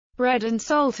Bread and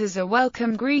salt is a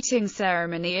welcome greeting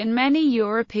ceremony in many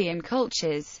European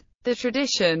cultures. The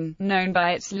tradition, known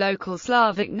by its local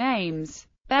Slavic names,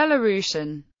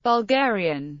 Belarusian,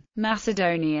 Bulgarian,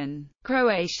 Macedonian,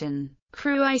 Croatian,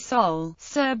 Kruh-sól,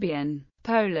 Serbian,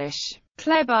 Polish,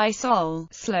 Chléb-sól,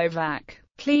 Slovak,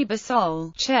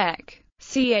 Chléb-sól, Czech,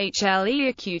 Chleb-sól,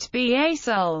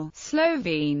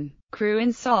 Slovene,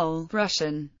 Kruh-sól,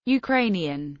 Russian,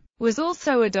 Ukrainian, was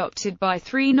also adopted by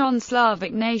three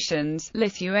non-Slavic nations,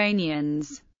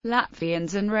 Lithuanians,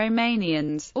 Latvians and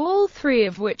Romanians, all three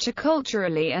of which are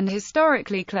culturally and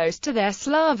historically close to their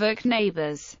Slovak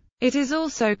neighbours. It is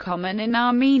also common in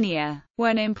Armenia.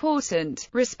 When important,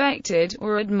 respected,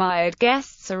 or admired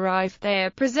guests arrive, they are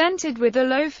presented with a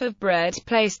loaf of bread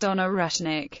placed on a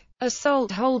rushnik. A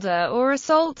salt holder or a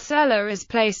salt cellar is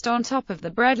placed on top of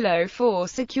the bread loaf or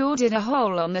secured in a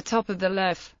hole on the top of the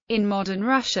loaf. In modern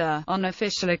Russia, on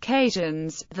official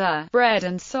occasions, the bread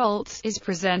and salt is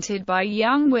presented by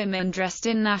young women dressed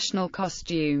in national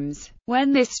costumes.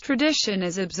 When this tradition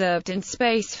is observed in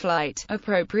spaceflight,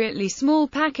 appropriately small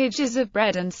packages of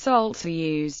bread and salt are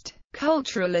used.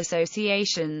 Cultural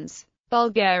associations.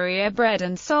 Bulgaria. Bread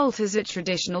and salt is a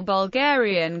traditional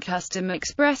Bulgarian custom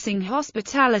expressing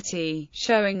hospitality,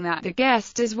 showing that the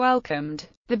guest is welcomed.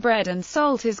 The bread and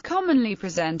salt is commonly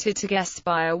presented to guests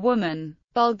by a woman.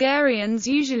 Bulgarians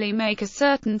usually make a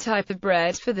certain type of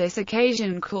bread for this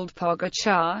occasion called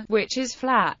pogačar, which is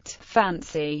flat,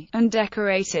 fancy, and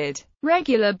decorated.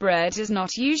 Regular bread is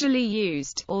not usually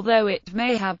used, although it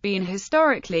may have been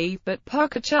historically, but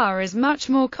pogačar is much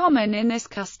more common in this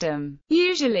custom.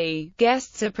 Usually,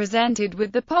 guests are presented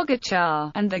with the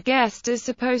pogačar, and the guest is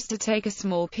supposed to take a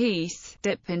small piece,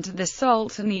 dip into the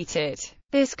salt and eat it.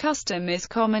 This custom is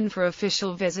common for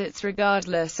official visits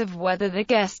regardless of whether the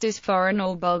guest is foreign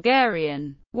or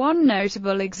Bulgarian. One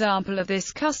notable example of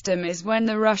this custom is when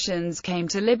the Russians came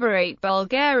to liberate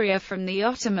Bulgaria from the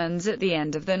Ottomans at the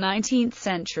end of the 19th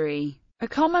century. A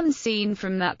common scene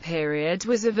from that period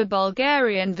was of a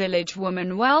Bulgarian village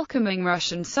woman welcoming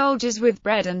Russian soldiers with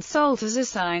bread and salt as a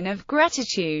sign of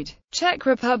gratitude. Czech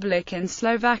Republic and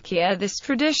Slovakia. This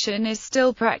tradition is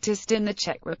still practiced in the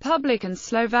Czech Republic and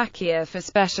Slovakia for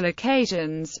special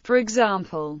occasions, for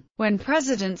example, when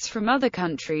presidents from other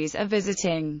countries are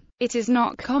visiting. It is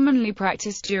not commonly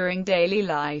practiced during daily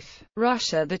life.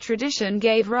 Russia. The tradition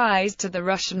gave rise to the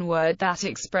Russian word that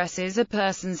expresses a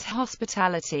person's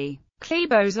hospitality.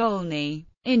 Chlieb-solny.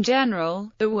 In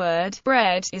general, the word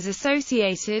bread is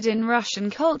associated in Russian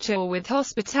culture with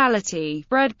hospitality,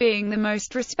 bread being the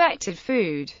most respected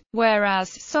food,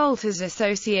 whereas salt is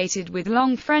associated with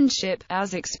long friendship,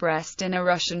 as expressed in a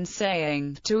Russian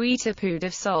saying, to eat a pud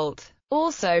of salt.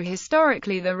 Also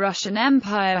historically the Russian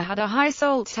Empire had a high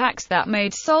salt tax that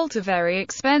made salt a very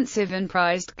expensive and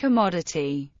prized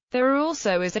commodity. There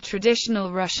also is a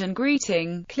traditional Russian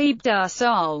greeting,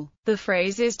 Hleb-соль. The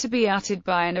phrase is to be uttered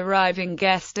by an arriving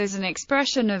guest as an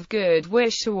expression of good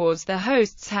wish towards the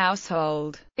host's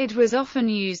household. It was often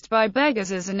used by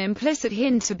beggars as an implicit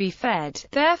hint to be fed,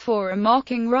 therefore a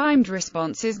mocking rhymed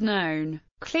response is known.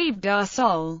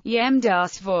 Hleb-соль, jem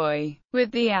svoj.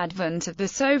 With the advent of the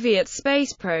Soviet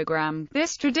space program,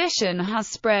 this tradition has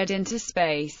spread into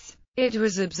space. It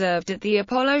was observed at the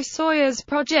Apollo-Soyuz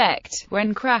project,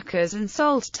 when crackers and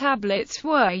salt tablets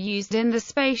were used in the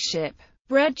spaceship.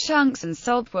 Bread chunks and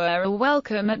salt were a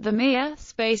welcome at the Mir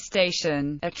space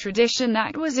station, a tradition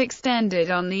that was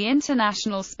extended on the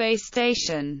International Space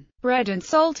Station. Bread and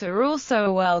salt are also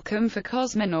a welcome for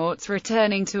cosmonauts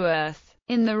returning to Earth.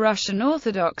 In the Russian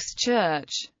Orthodox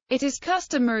Church, it is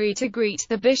customary to greet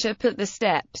the bishop at the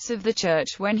steps of the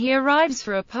church when he arrives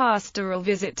for a pastoral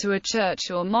visit to a church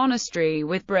or monastery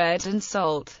with bread and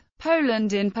salt.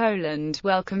 Poland. In Poland,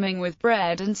 welcoming with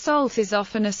bread and salt is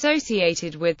often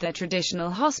associated with the traditional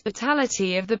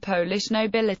hospitality of the Polish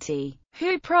nobility,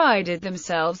 who prided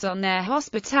themselves on their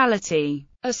hospitality.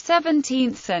 A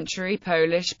 17th-century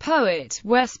Polish poet,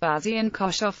 Vespasian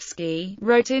Koszowski,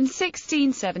 wrote in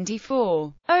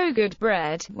 1674, "O good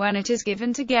bread, when it is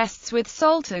given to guests with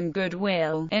salt and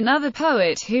goodwill." Another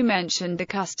poet who mentioned the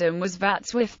custom was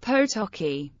Wacław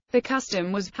Potocki. The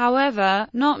custom was, however,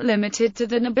 not limited to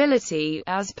the nobility,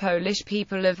 as Polish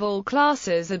people of all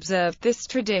classes observed this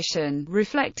tradition,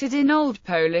 reflected in Old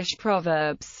Polish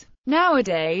proverbs.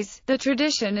 Nowadays, the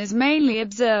tradition is mainly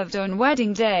observed on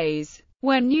wedding days,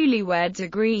 when newlyweds are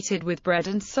greeted with bread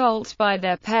and salt by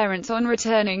their parents on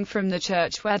returning from the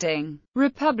church wedding.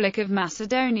 Republic of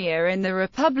Macedonia. In the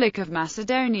Republic of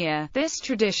Macedonia, this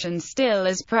tradition still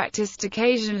is practiced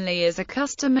occasionally as a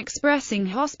custom expressing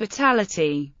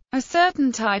hospitality. A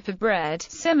certain type of bread,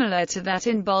 similar to that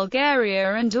in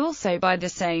Bulgaria and also by the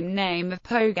same name of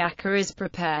pogaka, is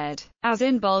prepared. As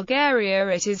in Bulgaria,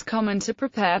 it is common to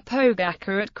prepare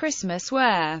pogaka at Christmas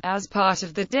where, as part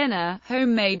of the dinner,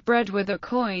 homemade bread with a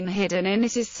coin hidden in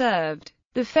it is served.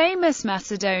 The famous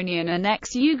Macedonian and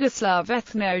ex-Yugoslav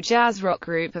ethno-jazz rock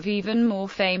group of even more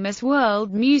famous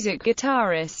world music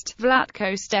guitarist,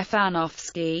 Vlatko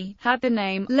Stefanovski, had the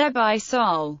name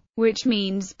Hlebi-sol, which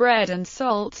means bread and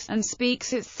salt, and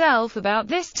speaks itself about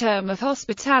this term of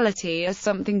hospitality as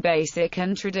something basic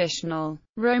and traditional.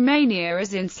 Romania,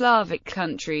 as in Slavic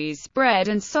countries, bread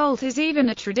and salt is even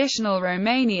a traditional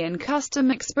Romanian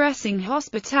custom expressing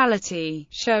hospitality,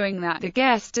 showing that the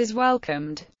guest is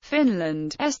welcomed.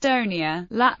 Finland, Estonia,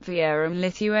 Latvia and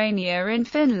Lithuania. In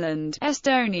Finland,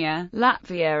 Estonia,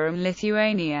 Latvia and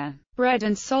Lithuania, bread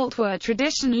and salt were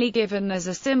traditionally given as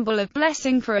a symbol of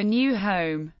blessing for a new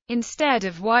home. Instead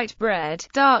of white bread,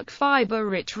 dark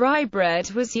fiber-rich rye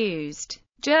bread was used.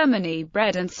 Germany,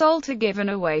 bread and salt are given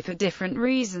away for different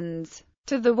reasons.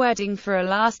 To the wedding for a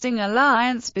lasting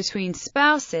alliance between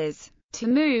spouses. To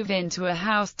move into a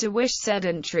house to wish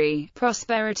sedentary,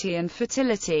 prosperity and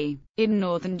fertility. In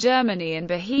northern Germany and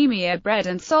Bohemia, bread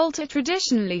and salt are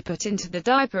traditionally put into the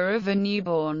diaper of a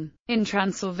newborn. In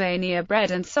Transylvania,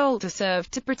 bread and salt are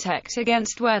served to protect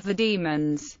against weather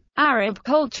demons. Arab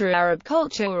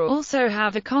culture also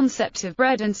have a concept of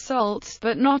bread and salt,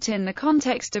 but not in the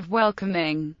context of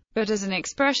welcoming, but as an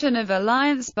expression of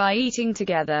alliance by eating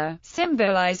together,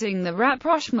 symbolizing the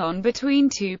rapprochement between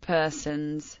two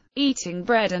persons. Eating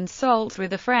bread and salt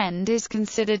with a friend is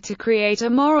considered to create a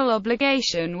moral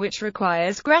obligation which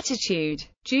requires gratitude.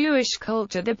 Jewish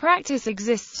culture. The practice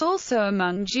exists also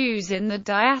among Jews in the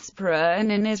diaspora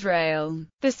and in Israel.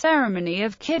 The ceremony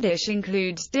of Kiddush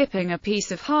includes dipping a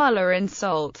piece of challah in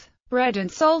salt. Bread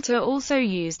and salt are also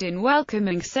used in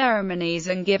welcoming ceremonies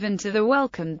and given to the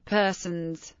welcomed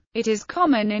persons. It is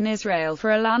common in Israel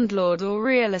for a landlord or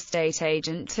real estate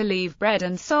agent to leave bread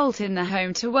and salt in the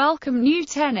home to welcome new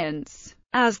tenants,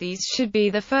 as these should be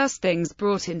the first things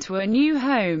brought into a new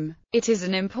home. It is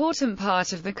an important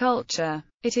part of the culture.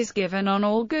 It is given on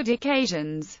all good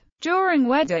occasions, during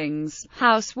weddings,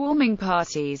 housewarming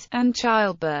parties, and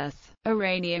childbirth.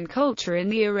 Iranian culture. In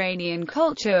the Iranian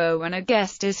culture, when a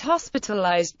guest is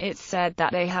hospitalized, it's said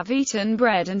that they have eaten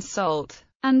bread and salt,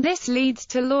 and this leads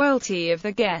to loyalty of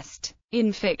the guest.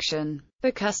 In fiction,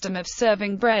 the custom of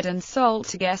serving bread and salt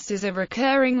to guests is a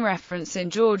recurring reference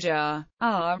in George R.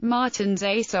 R. Martin's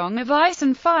A Song of Ice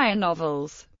and Fire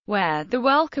novels, where the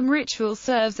welcome ritual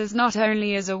serves as not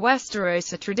only as a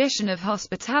Westerosa tradition of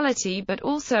hospitality but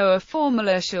also a formal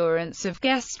assurance of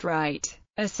guest right.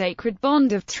 A sacred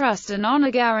bond of trust and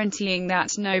honor guaranteeing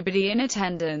that nobody in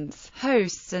attendance,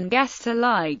 hosts and guests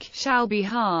alike, shall be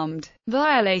harmed.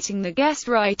 Violating the guest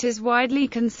right is widely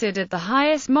considered the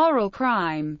highest moral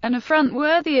crime, an affront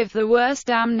worthy of the worst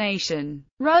damnation.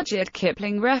 Rudyard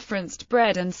Kipling referenced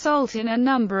bread and salt in a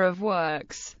number of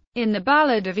works. In the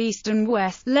Ballad of East and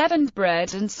West, leavened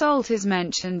bread and salt is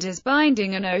mentioned as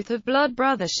binding an oath of blood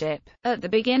brothership. At the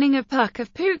beginning of Puck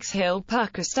of Pook's Hill,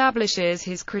 Puck establishes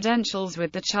his credentials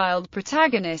with the child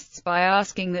protagonists by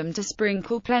asking them to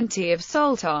sprinkle plenty of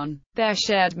salt on their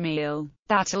shared meal.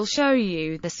 "That'll show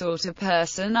you the sort of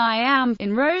person I am."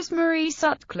 In Rosemary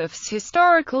Sutcliffe's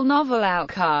historical novel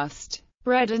Outcast,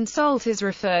 bread and salt is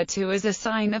referred to as a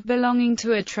sign of belonging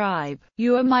to a tribe.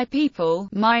 "You are my people,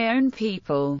 my own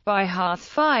people," by Hearth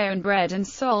Fire and Bread and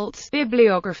Salt.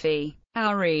 Bibliography.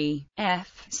 R.E.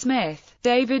 F. Smith,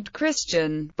 David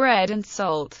Christian, Bread and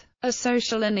Salt. A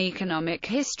Social and Economic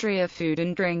History of Food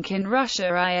and Drink in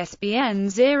Russia. ISBN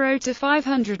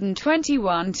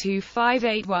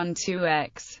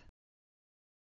 0-521-25812-X.